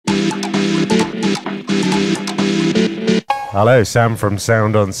Hello, Sam from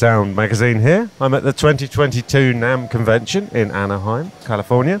Sound on Sound magazine here. I'm at the 2022 NAMM convention in Anaheim,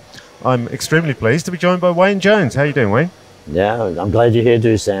 California. I'm extremely pleased to be joined by Wayne Jones. How are you doing, Wayne? Yeah, I'm glad you're here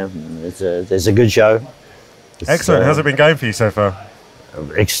too, Sam. It's a good show. Excellent. How's it been going for you so far?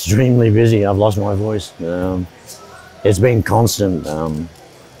 Extremely busy. I've lost my voice. It's been constant.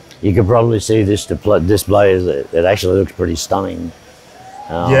 You could probably see this display. It actually looks pretty stunning.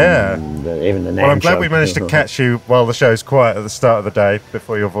 Yeah. Even the NAMM Well, I'm glad show. we managed to catch you while the show's quiet at the start of the day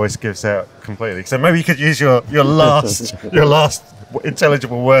before your voice gives out completely. So maybe you could use your last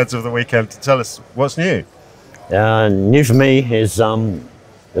intelligible words of the weekend to tell us what's new. New for me is the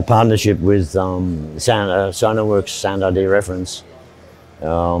partnership with Sonarworks Sound ID reference.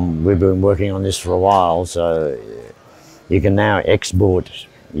 We've been working on this for a while, so you can now export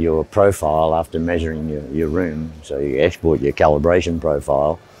your profile after measuring your room. So you export your calibration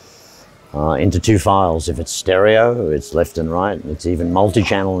profile into 2 files. If it's stereo, it's left and right. It's even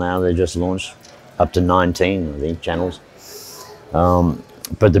multi-channel now. They just launched up to 19, I think, channels.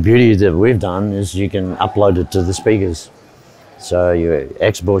 But the beauty that we've done is you can upload it to the speakers. So you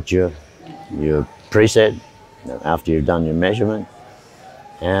export your preset after you've done your measurement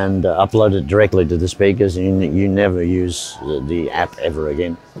and upload it directly to the speakers, and you never use the app ever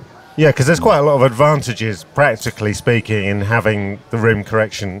again. Yeah, because there's quite a lot of advantages, practically speaking, in having the room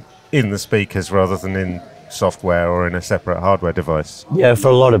correction in the speakers rather than in software or in a separate hardware device. Yeah, for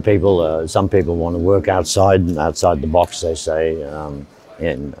a lot of people, some people want to work outside the box, they say,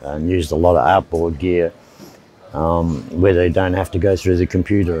 and use a lot of outboard gear where they don't have to go through the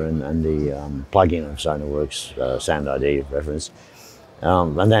computer and the plug-in of Sonarworks Sound ID reference.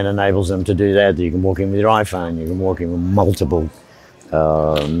 And that enables them to do that. You can walk in with your iPhone, you can walk in with multiple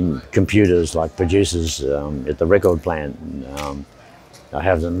computers like producers at the record plant. I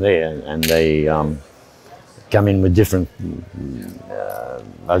have them there, and they come in with different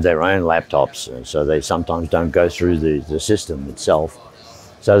of their own laptops, so they sometimes don't go through the system itself.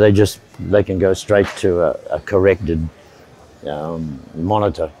 So they can go straight to a corrected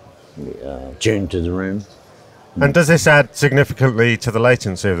monitor tuned to the room. And does this add significantly to the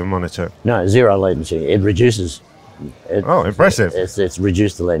latency of the monitor? No, 0 latency. It reduces. Oh, impressive. It's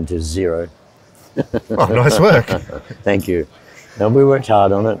reduced the latency to 0. Oh, nice work. Thank you. No, we worked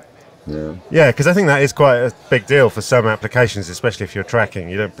hard on it. Yeah, because I think that is quite a big deal for some applications, especially if you're tracking.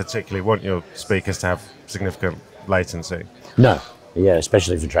 You don't particularly want your speakers to have significant latency. No, yeah,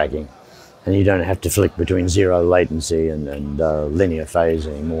 especially for tracking. And you don't have to flick between 0 latency and linear phase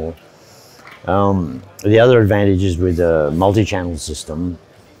anymore. The other advantage is with a multi-channel system.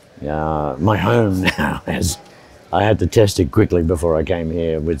 My home now I had to test it quickly before I came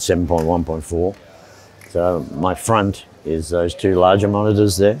here with 7.1.4. So my front is those 2 larger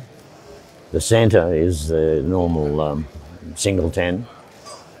monitors there. The center is the normal single 10.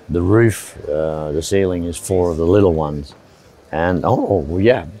 The roof, the ceiling is 4 of the little ones. And oh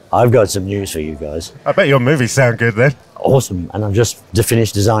yeah, I've got some news for you guys. I bet your movies sound good then. Awesome, and I've just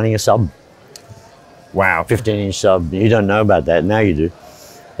finished designing a sub. Wow. 15-inch sub. You don't know about that, now you do.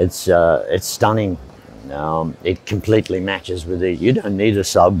 It's stunning. It completely matches with you don't need a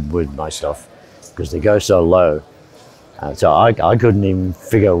sub with my stuff because they go so low. So I couldn't even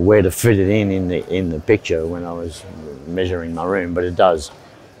figure where to fit it in the picture when I was measuring my room, but it does.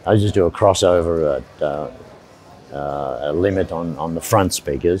 I just do a crossover at a limit on the front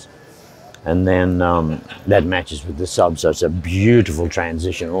speakers, and then that matches with the sub, so it's a beautiful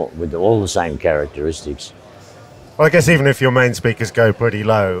transition with all the same characteristics. Well, I guess even if your main speakers go pretty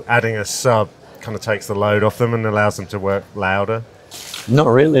low, adding a sub kind of takes the load off them and allows them to work louder. Not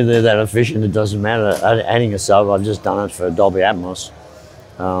really, they're that efficient, it doesn't matter. Adding a sub, I've just done it for Dolby Atmos.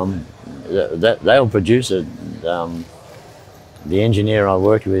 They'll produce it. The engineer I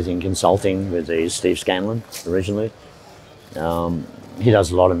worked with in consulting with is Steve Scanlon originally. He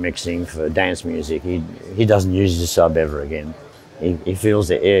does a lot of mixing for dance music. He doesn't use the sub ever again. He feels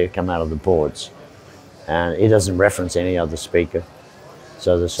the air come out of the ports, and he doesn't reference any other speaker.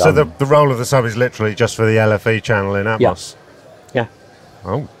 So the sub. So the role of the sub is literally just for the LFE channel in Atmos. Yeah.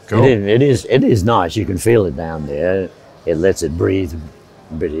 Oh, cool. It is nice. You can feel it down there. It lets it breathe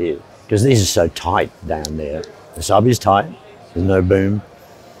a bit because these are so tight down there. The sub is tight. There's no boom,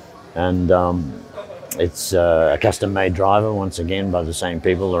 and it's a custom-made driver once again by the same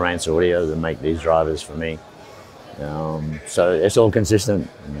people, Lawrence Audio, that make these drivers for me. So it's all consistent.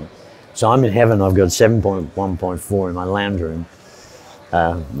 So I'm in heaven. I've got 7.1.4 in my lounge room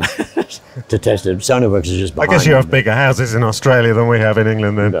to test it. Sonarworks is just behind. I guess you have bigger houses in Australia than we have in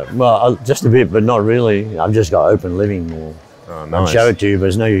England then. Well, just a bit, but not really. I've just got open living more. Oh, nice. I'll show it to you, but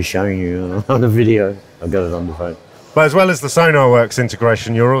it's no use showing you on a video. I've got it on the phone. But as well as the Sonarworks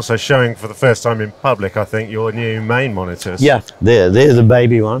integration, you're also showing for the first time in public, I think, your new main monitors. Yeah, they're the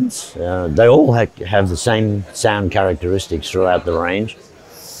baby ones. They all have the same sound characteristics throughout the range,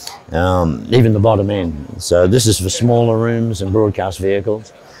 even the bottom end. So this is for smaller rooms and broadcast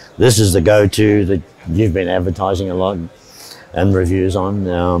vehicles. This is the go-to that you've been advertising a lot and reviews on.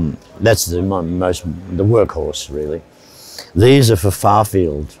 That's the workhorse, really. These are for far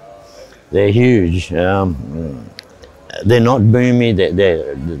field. They're huge. They're not boomy.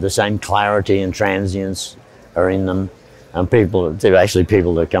 They're the same clarity and transience are in them. And people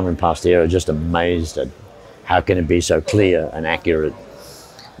that are coming past here are just amazed at how can it be so clear and accurate.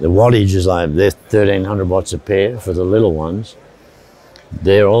 The wattage is they're 1,300 watts a pair for the little ones.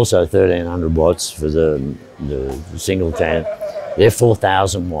 They're also 1,300 watts for the single tan. They're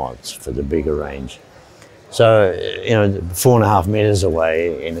 4,000 watts for the bigger range. So, 4.5 meters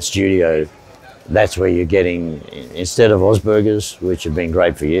away in a studio, that's where you're getting, instead of Osbergers, which have been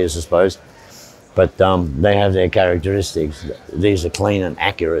great for years, I suppose, but they have their characteristics. These are clean and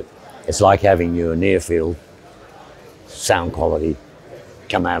accurate. It's like having your near field sound quality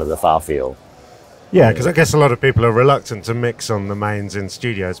come out of the far field. Yeah, because I guess a lot of people are reluctant to mix on the mains in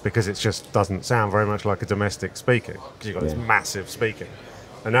studios because it just doesn't sound very much like a domestic speaker, because you've got this massive speaker.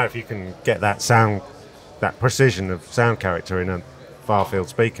 And now if you can get that sound, that precision of sound character in a far field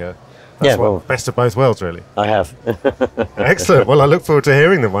speaker, that's best of both worlds, really. I have. Excellent. Well, I look forward to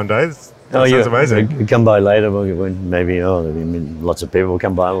hearing them one day. That sounds amazing. Come by later. Maybe lots of people will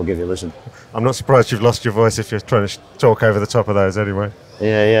come by. We'll give you a listen. I'm not surprised you've lost your voice if you're trying to talk over the top of those anyway.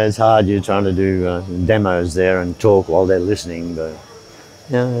 Yeah, it's hard. You're trying to do demos there and talk while they're listening, but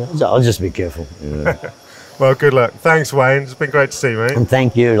I'll just be careful. Well, good luck. Thanks, Wayne. It's been great to see you, mate. And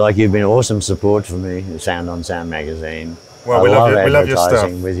thank you. You've been awesome support for me. Sound on Sound magazine. Well, we love your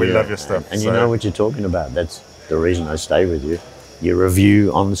stuff. We love your stuff. And you know what you're talking about. That's the reason I stay with you. You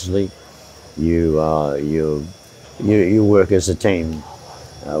review honestly. You work as a team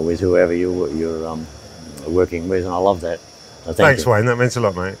with whoever you're working with, and I love that. So thanks, Wayne. That means a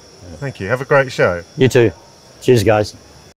lot, mate. Thank you. Have a great show. You too. Cheers, guys.